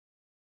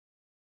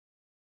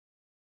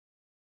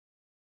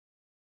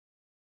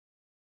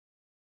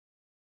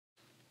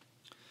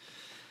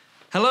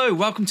Hello,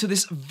 welcome to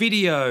this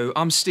video.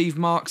 I'm Steve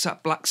Marks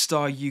at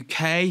Blackstar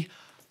UK,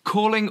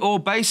 calling all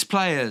bass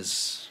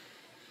players.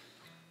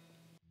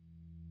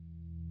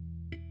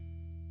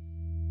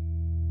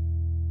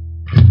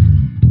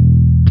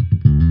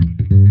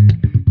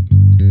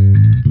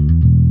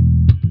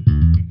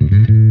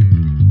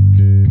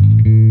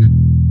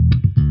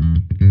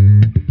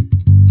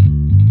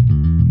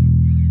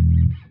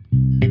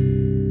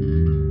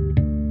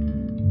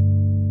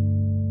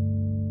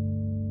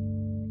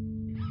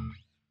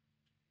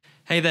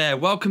 Hey there,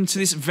 welcome to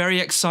this very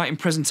exciting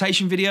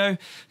presentation video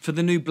for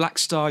the new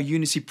Blackstar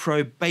Unity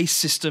Pro bass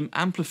system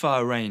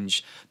amplifier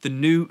range, the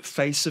new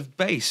face of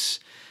bass.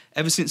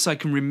 Ever since I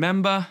can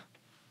remember,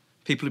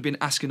 people have been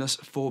asking us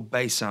for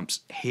bass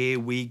amps. Here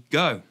we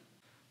go.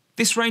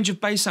 This range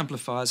of bass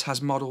amplifiers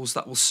has models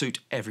that will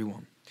suit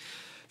everyone,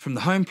 from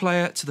the home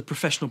player to the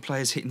professional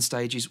players hitting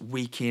stages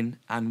week in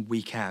and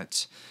week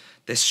out.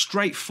 They're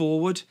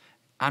straightforward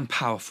and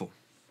powerful.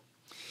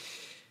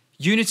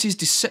 Unity's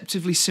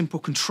deceptively simple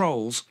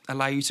controls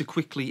allow you to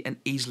quickly and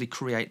easily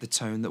create the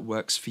tone that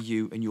works for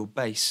you and your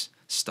bass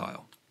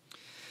style.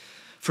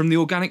 From the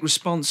organic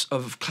response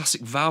of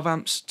classic valve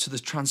amps to the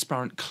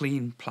transparent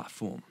clean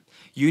platform,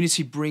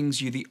 Unity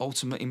brings you the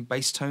ultimate in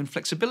bass tone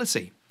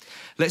flexibility.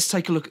 Let's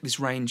take a look at this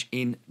range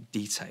in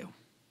detail.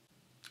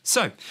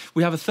 So,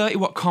 we have a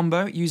 30-watt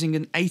combo using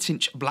an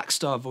 8-inch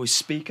Blackstar voice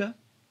speaker.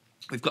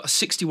 We've got a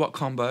 60-watt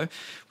combo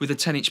with a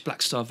 10-inch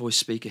Blackstar voice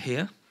speaker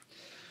here.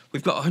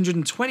 We've got a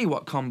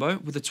 120-watt combo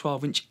with a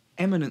 12-inch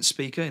Eminence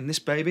speaker in this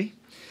baby.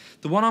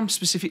 The one I'm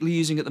specifically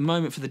using at the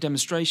moment for the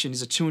demonstration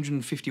is a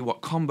 250-watt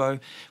combo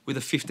with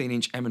a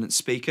 15-inch Eminence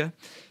speaker.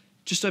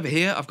 Just over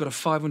here, I've got a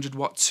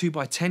 500-watt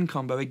 2x10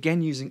 combo,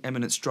 again using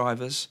Eminence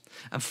drivers.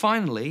 And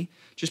finally,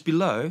 just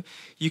below,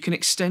 you can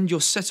extend your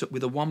setup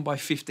with a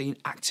 1x15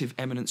 active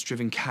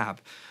Eminence-driven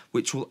cab,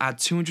 which will add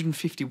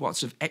 250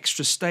 watts of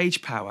extra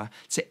stage power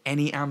to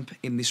any amp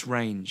in this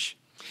range.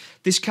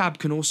 This cab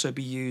can also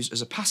be used as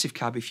a passive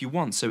cab if you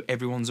want, so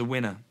everyone's a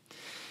winner.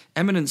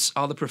 Eminence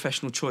are the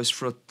professional choice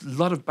for a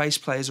lot of bass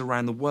players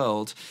around the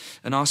world,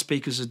 and our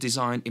speakers are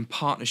designed in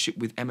partnership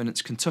with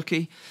Eminence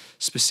Kentucky,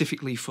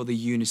 specifically for the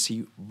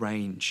Unity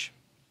range.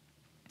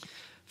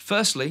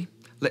 Firstly,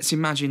 let's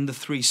imagine the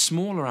three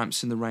smaller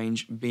amps in the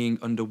range being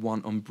under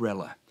one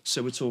umbrella.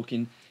 So we're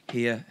talking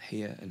here,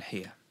 here, and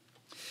here.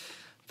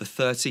 The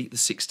 30, the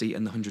 60,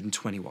 and the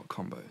 120-watt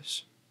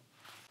combos.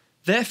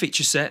 Their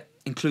feature set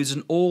includes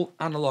an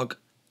all-analog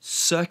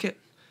circuit,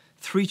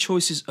 3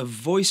 choices of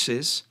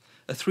voices,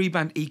 a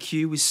 3-band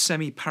EQ with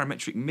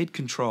semi-parametric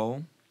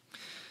mid-control,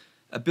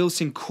 a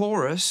built-in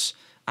chorus,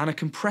 and a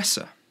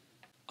compressor.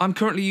 I'm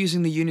currently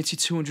using the Unity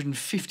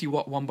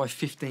 250-watt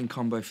 1x15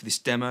 combo for this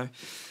demo.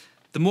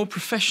 The more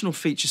professional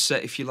feature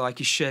set, if you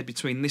like, is shared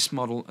between this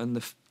model and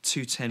the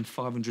 210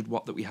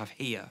 500-watt that we have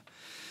here.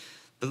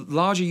 The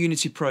larger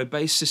Unity Pro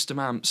bass system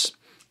amps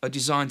are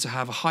designed to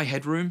have a high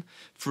headroom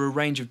for a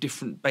range of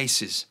different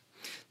basses.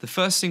 The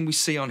first thing we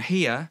see on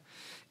here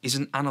is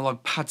an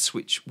analog pad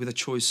switch with a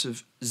choice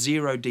of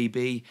 0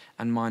 dB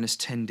and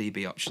 -10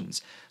 dB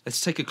options.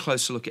 Let's take a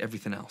closer look at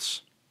everything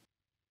else.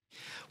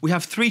 We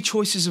have 3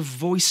 choices of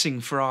voicing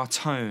for our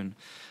tone.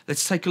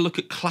 Let's take a look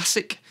at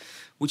classic,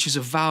 which is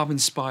a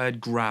valve-inspired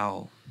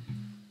growl.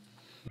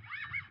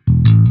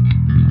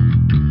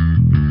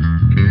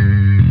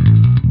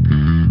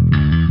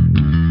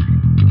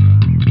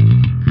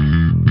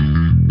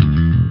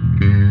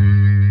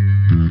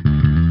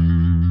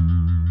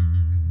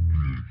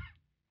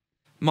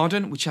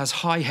 Modern, which has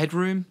high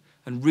headroom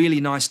and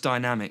really nice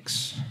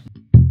dynamics.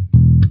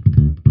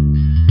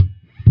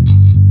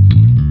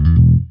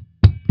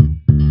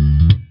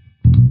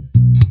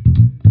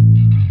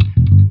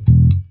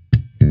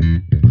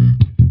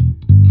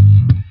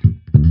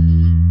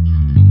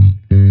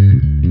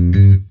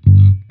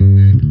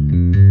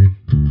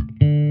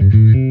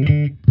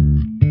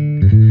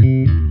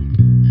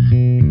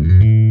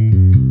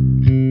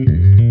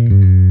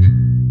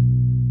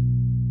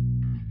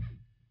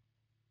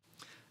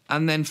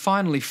 And then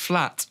finally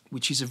flat,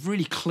 which is a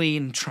really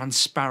clean,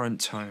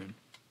 transparent tone.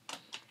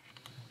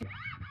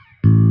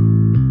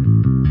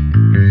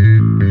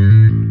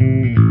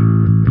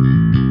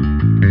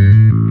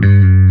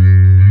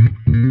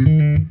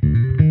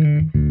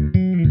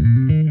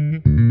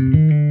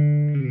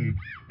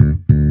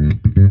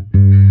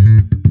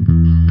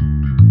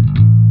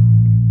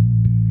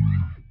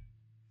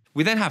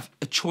 We then have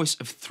a choice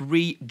of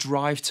 3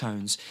 drive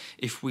tones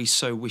if we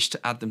so wish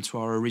to add them to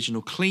our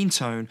original clean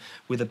tone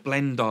with a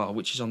blend dial,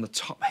 which is on the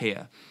top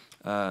here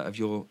of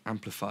your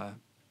amplifier.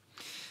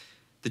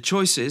 The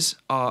choices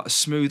are a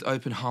smooth,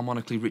 open,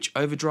 harmonically rich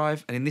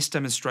overdrive, and in this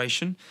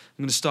demonstration,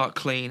 I'm going to start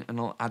clean and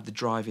I'll add the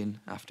drive in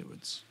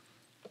afterwards.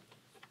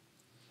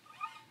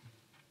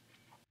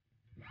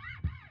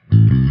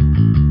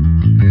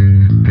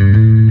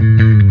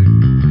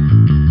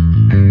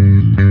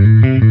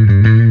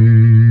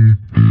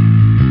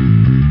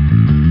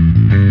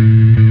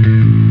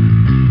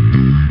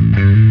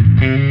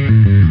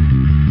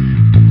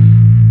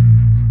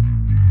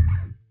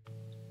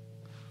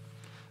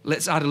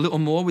 Let's add a little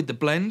more with the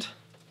blend.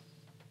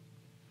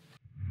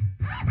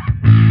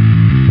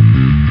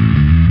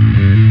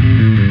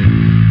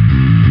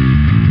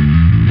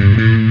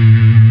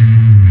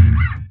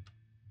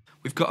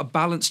 We've got a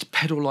balanced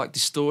pedal-like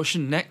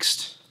distortion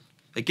next.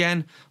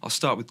 Again, I'll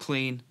start with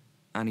clean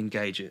and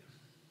engage it.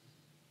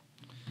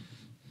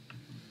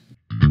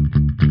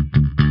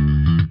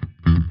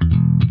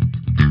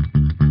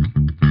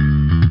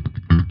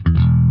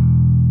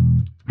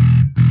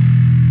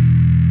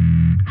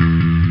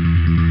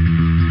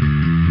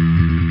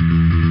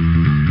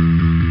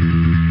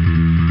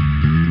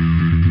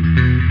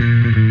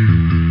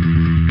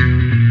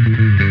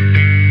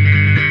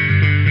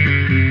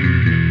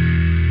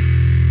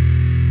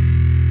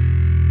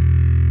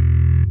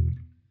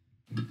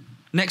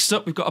 Next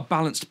up, we've got a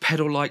balanced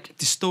pedal-like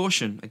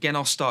distortion. Again,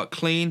 I'll start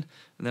clean,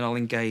 and then I'll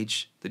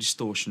engage the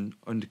distortion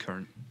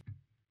undercurrent.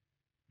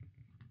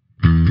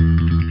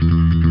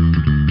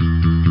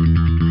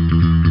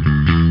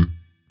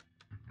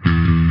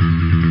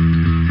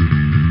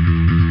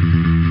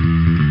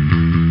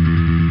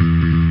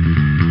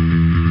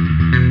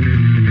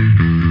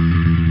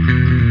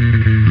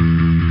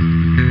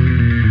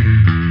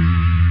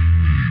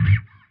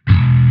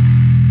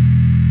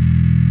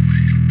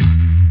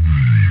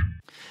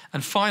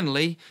 And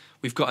finally,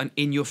 we've got an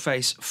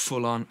in-your-face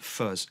full-on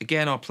fuzz.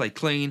 Again, I'll play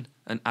clean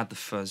and add the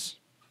fuzz.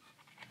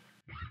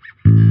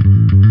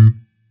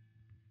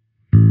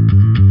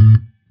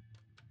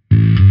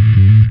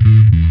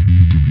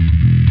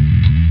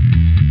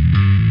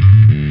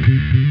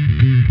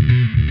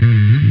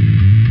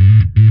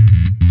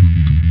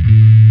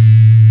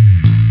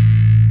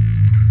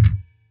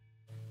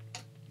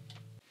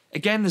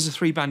 Again, there's a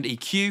 3-band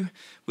EQ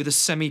with a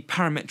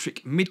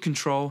semi-parametric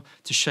mid-control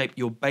to shape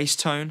your bass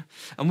tone.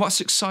 And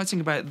what's exciting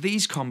about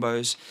these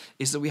combos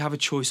is that we have a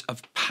choice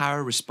of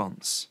power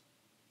response.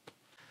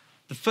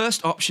 The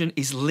first option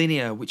is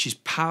linear, which is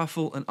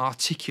powerful and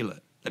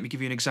articulate. Let me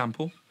give you an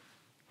example.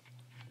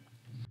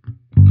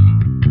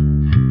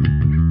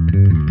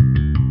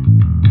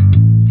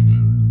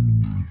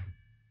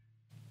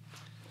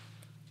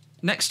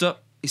 Next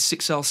up is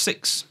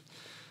 6L6.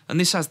 And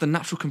this has the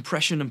natural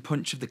compression and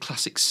punch of the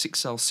classic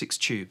 6L6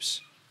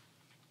 tubes.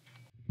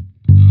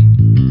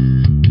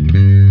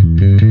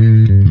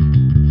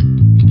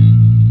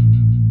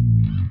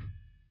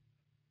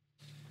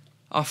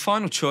 Our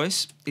final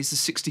choice is the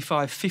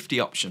 6550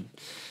 option,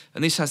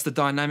 and this has the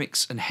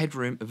dynamics and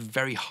headroom of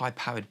very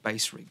high-powered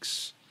bass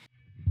rigs.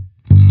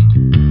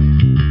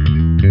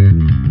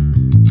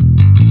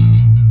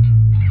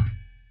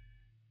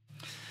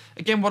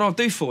 Again, what I'll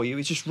do for you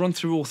is just run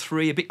through all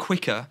three a bit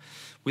quicker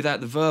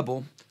without the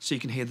verbal, so you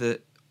can hear the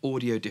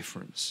audio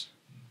difference.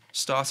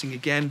 Starting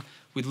again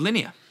with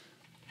linear.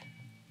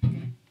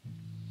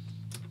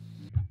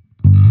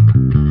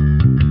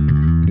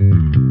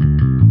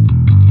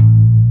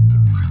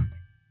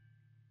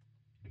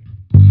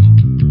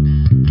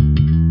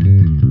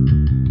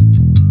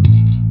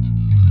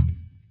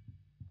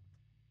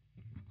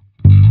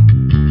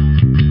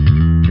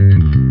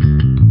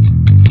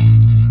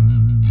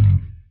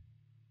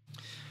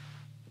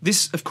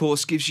 This, of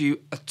course, gives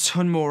you a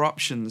ton more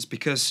options,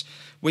 because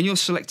when you're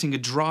selecting a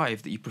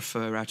drive that you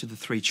prefer out of the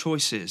three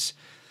choices,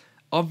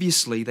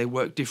 obviously they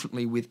work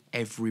differently with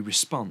every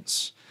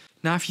response.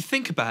 Now, if you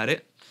think about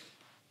it,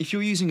 if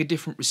you're using a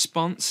different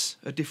response,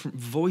 a different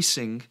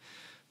voicing,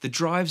 the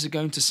drives are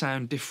going to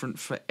sound different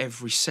for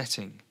every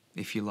setting,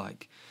 if you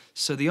like.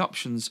 So the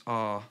options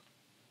are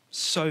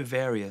so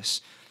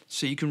various,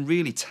 so you can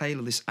really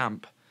tailor this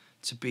amp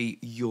to be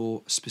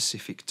your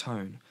specific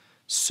tone.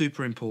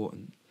 Super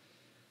important.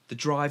 The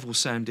drive will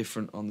sound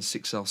different on the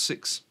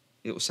 6L6.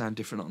 It will sound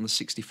different on the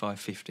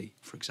 6550,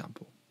 for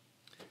example.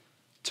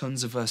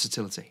 Tons of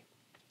versatility.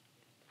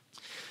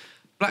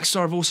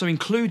 Blackstar have also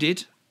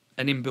included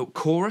an inbuilt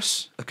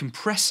chorus, a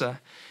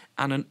compressor,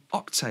 and an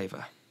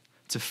octaver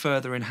to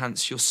further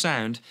enhance your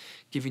sound,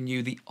 giving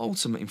you the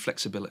ultimate in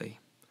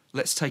flexibility.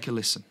 Let's take a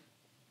listen.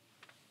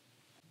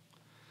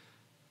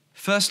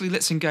 Firstly,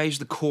 let's engage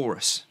the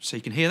chorus so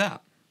you can hear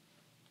that.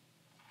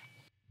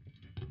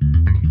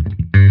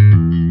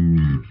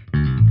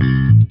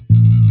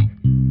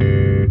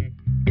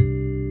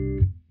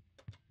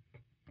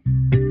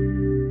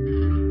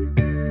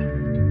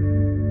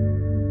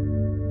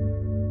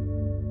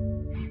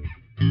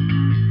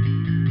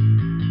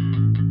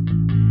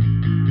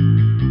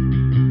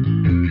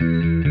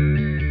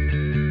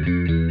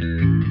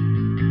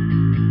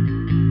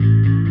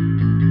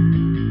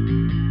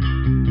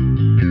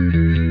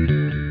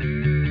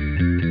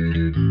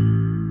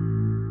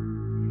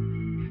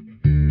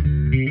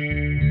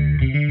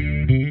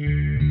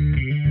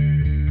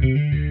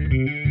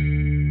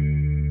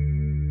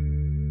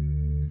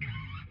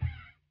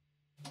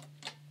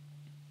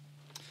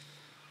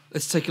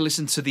 Let's take a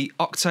listen to the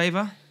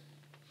octaver.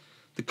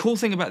 The cool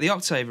thing about the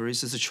octaver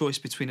is there's a choice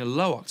between a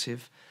low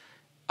octave,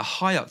 a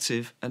high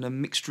octave, and a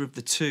mixture of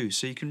the two.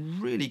 So you can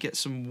really get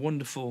some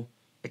wonderful,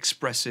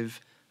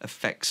 expressive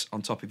effects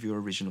on top of your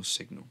original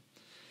signal.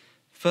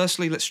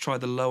 Firstly, let's try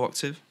the low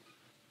octave.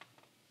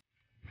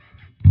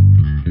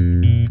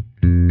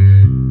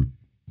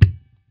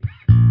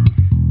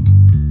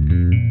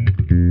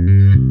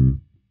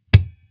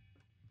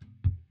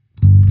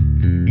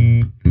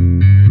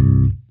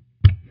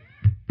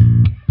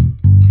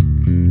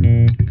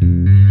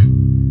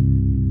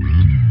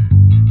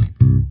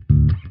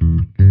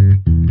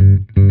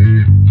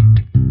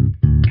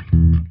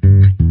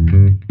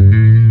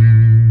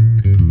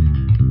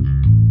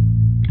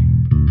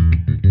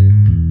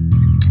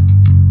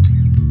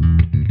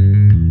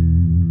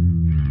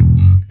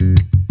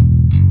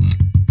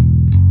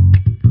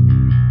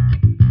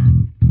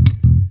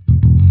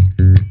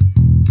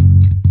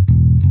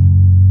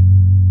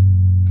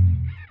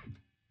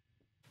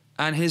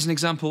 And here's an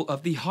example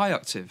of the high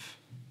octave.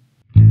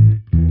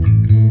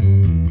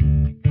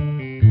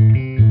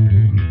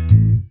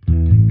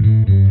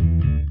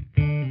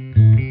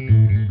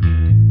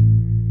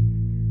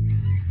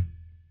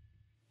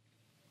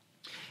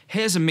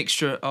 Here's a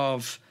mixture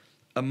of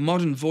a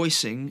modern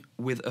voicing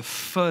with a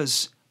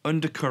fuzz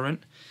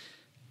undercurrent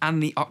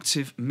and the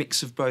octave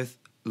mix of both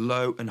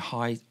low and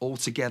high all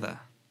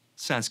together.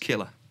 Sounds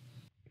killer.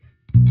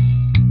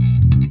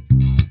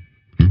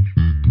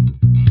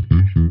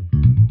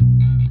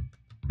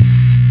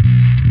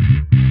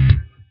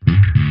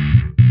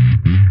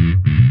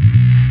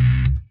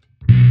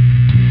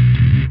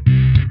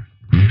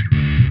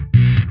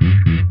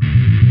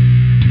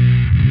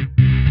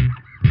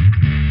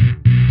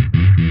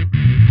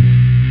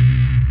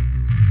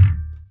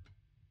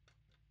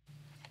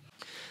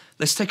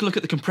 Let's take a look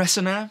at the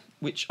compressor now,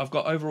 which I've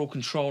got overall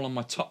control on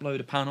my top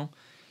loader panel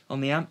on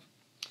the amp.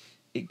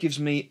 It gives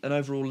me an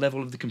overall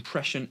level of the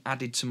compression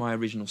added to my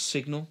original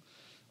signal.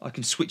 I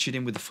can switch it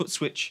in with the foot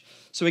switch.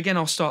 So again,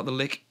 I'll start the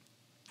lick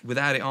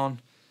without it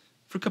on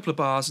for a couple of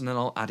bars and then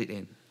I'll add it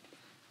in.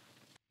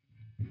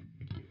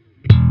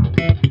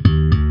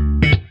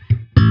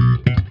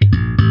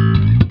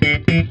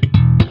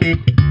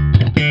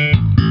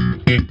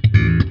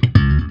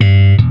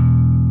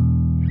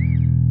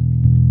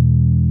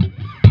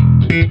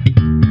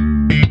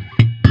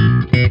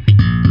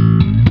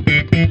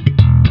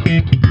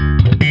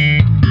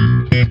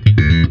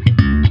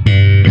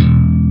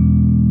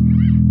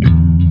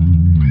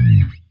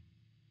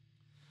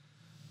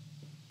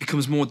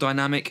 Becomes more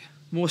dynamic,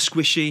 more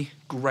squishy,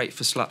 great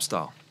for slap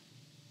style.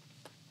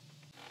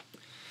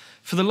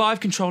 For the live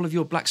control of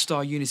your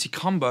Blackstar Unity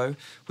combo,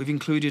 we've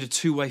included a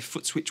two-way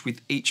foot switch with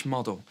each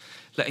model,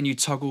 letting you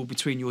toggle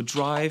between your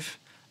drive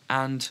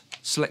and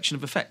selection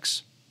of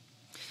effects.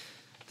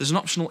 There's an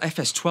optional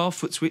FS12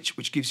 foot switch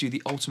which gives you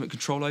the ultimate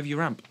control over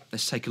your amp.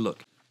 Let's take a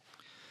look.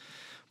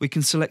 We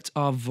can select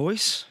our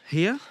voice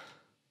here.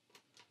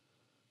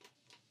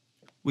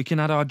 We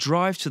can add our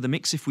drive to the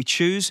mix if we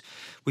choose,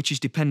 which is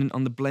dependent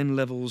on the blend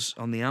levels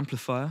on the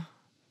amplifier.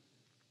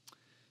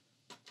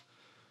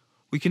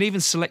 We can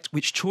even select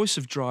which choice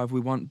of drive we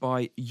want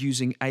by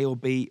using A or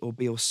B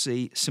or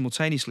C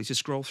simultaneously to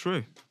scroll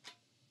through.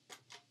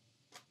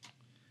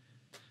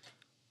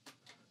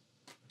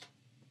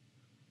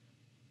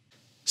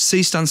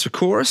 C stands for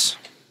chorus.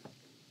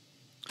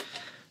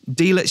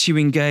 D lets you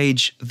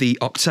engage the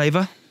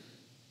octaver.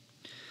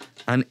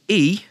 And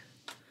E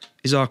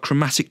is our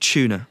chromatic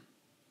tuner.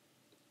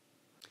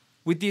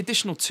 With the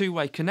additional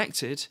two-way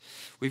connected,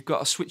 we've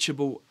got a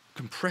switchable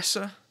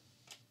compressor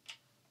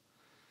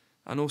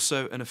and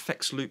also an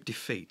effects loop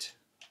defeat.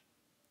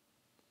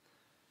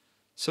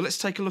 So let's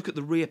take a look at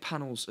the rear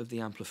panels of the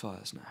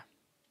amplifiers now.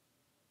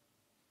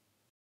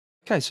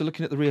 Okay, so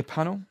looking at the rear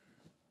panel,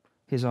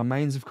 here's our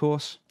mains, of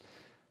course.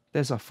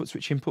 There's our foot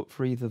switch input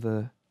for either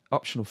the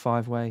optional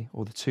 5-way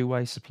or the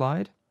 2-way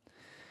supplied.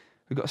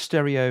 We've got a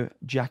stereo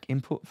jack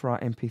input for our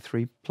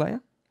MP3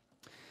 player.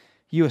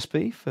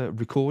 USB for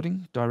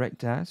recording,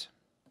 direct out,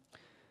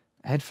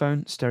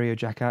 headphone, stereo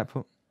jack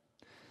output.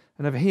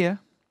 And over here,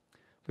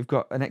 we've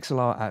got an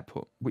XLR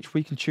output, which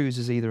we can choose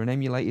as either an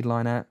emulated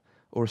line out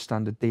or a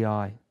standard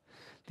DI.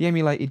 The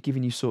emulated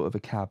giving you sort of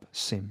a cab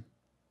sim.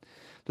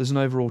 There's an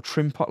overall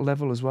trim pot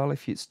level as well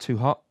if it's too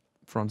hot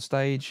for on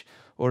stage,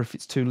 or if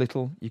it's too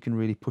little, you can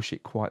really push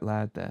it quite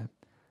loud there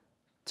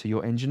to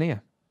your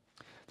engineer.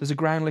 There's a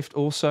ground lift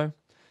also,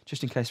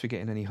 just in case we're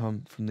getting any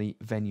hum from the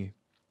venue.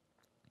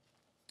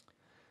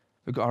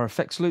 We've got our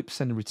effects loop,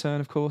 send and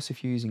return, of course,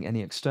 if you're using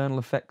any external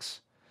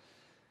effects.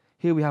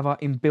 Here we have our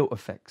inbuilt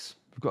effects.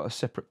 We've got a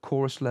separate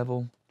chorus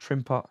level,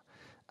 trim pot,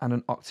 and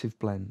an octave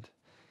blend.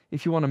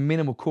 If you want a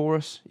minimal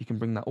chorus, you can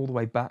bring that all the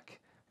way back.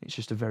 It's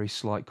just a very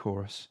slight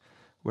chorus.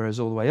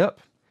 Whereas all the way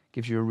up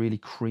gives you a really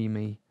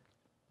creamy,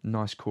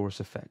 nice chorus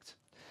effect.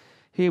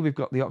 Here we've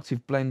got the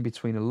octave blend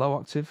between a low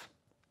octave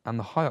and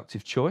the high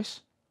octave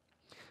choice.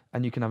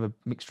 And you can have a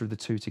mixture of the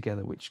two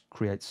together, which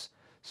creates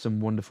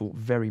some wonderful,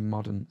 very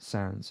modern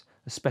sounds,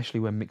 especially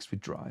when mixed with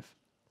drive.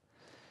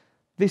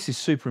 This is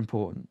super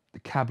important,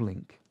 the cab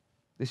link.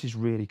 This is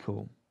really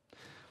cool.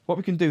 What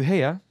we can do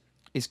here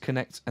is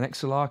connect an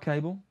XLR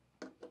cable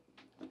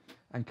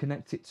and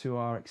connect it to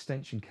our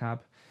extension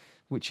cab,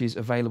 which is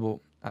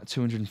available at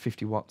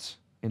 250 watts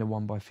in a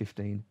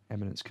 1x15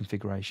 eminence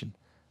configuration.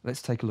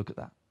 Let's take a look at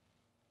that.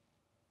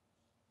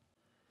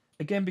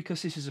 Again,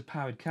 because this is a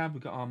powered cab,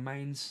 we've got our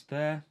mains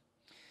there,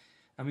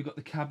 and we've got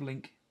the cab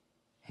link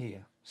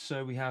here.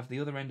 So we have the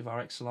other end of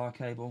our XLR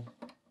cable,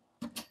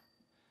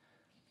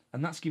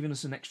 and that's giving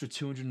us an extra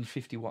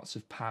 250 watts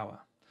of power.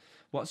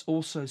 What's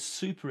also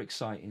super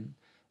exciting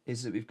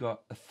is that we've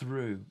got a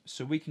through,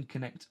 so we can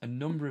connect a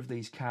number of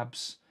these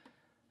cabs,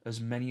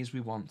 as many as we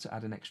want, to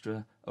add an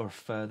extra or a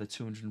further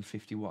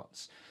 250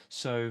 watts.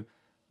 So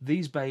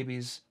these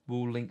babies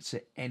will link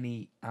to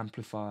any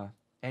amplifier,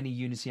 any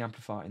Unity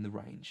amplifier in the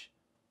range.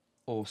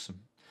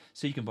 Awesome.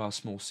 So you can buy a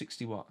small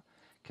 60 watt,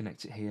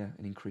 connect it here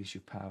and increase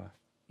your power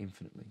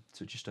infinitely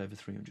to just over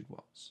 300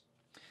 watts.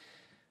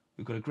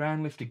 We've got a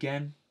ground lift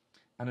again,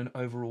 and an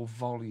overall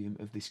volume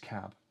of this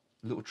cab.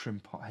 A little trim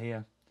pot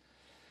here.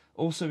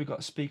 Also, we've got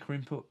a speaker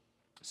input,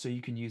 so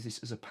you can use this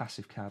as a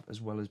passive cab as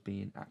well as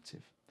being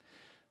active.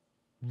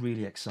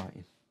 Really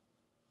exciting.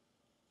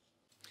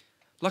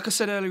 Like I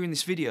said earlier in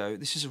this video,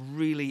 this is a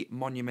really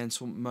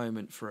monumental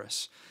moment for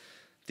us.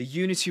 The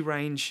Unity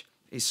range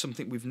is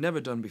something we've never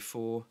done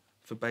before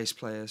for bass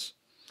players,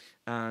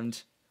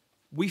 and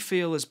we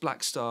feel as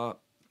Blackstar,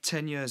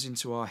 10 years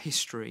into our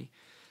history,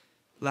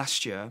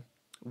 last year,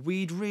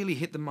 we'd really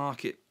hit the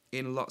market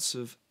in lots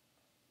of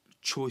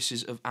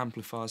choices of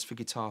amplifiers for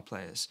guitar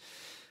players.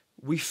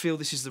 We feel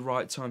this is the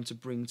right time to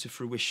bring to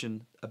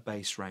fruition a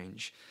bass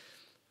range.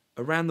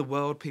 Around the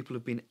world, people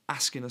have been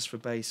asking us for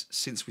bass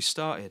since we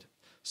started,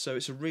 so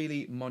it's a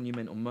really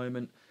monumental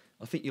moment.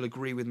 I think you'll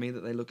agree with me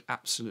that they look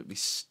absolutely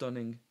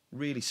stunning,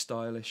 really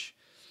stylish,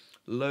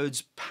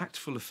 loads packed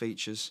full of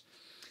features.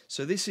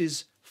 So this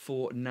is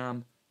for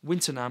NAMM,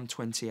 Winter NAMM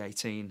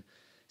 2018.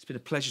 It's been a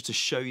pleasure to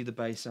show you the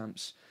bass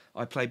amps.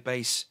 I play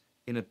bass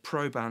in a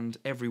pro band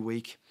every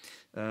week,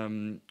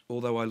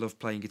 although I love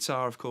playing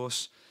guitar, of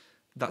course.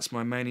 That's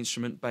my main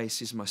instrument.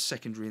 Bass is my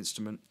secondary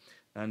instrument,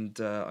 and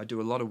I do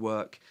a lot of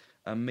work.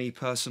 And me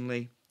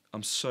personally,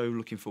 I'm so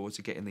looking forward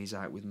to getting these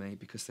out with me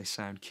because they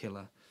sound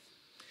killer.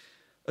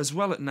 As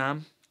well at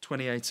NAMM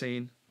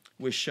 2018,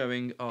 we're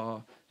showing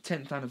our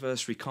 10th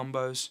anniversary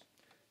combos.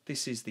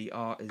 This is the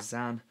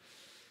Artisan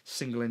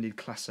single-ended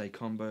Class A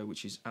combo,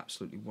 which is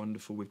absolutely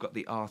wonderful. We've got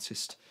the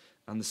Artist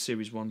and the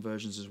Series 1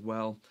 versions as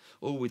well,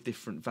 all with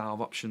different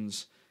valve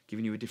options,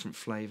 giving you a different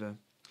flavour.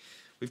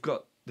 We've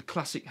got the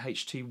classic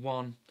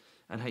HT1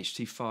 and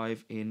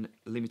HT5 in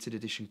limited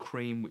edition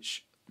cream,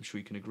 which I'm sure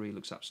you can agree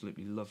looks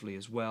absolutely lovely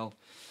as well.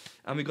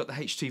 And we've got the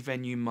HT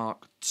Venue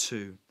Mark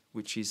II,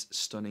 which is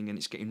stunning, and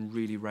it's getting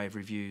really rave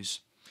reviews.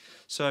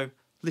 So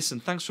listen,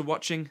 thanks for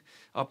watching.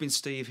 I've been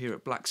Steve here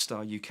at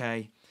Blackstar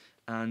UK,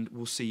 and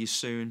we'll see you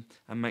soon.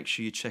 And make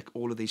sure you check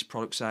all of these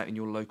products out in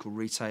your local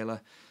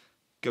retailer.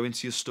 Go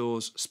into your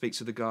stores, speak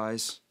to the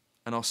guys,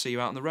 and I'll see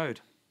you out on the road.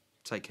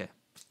 Take care.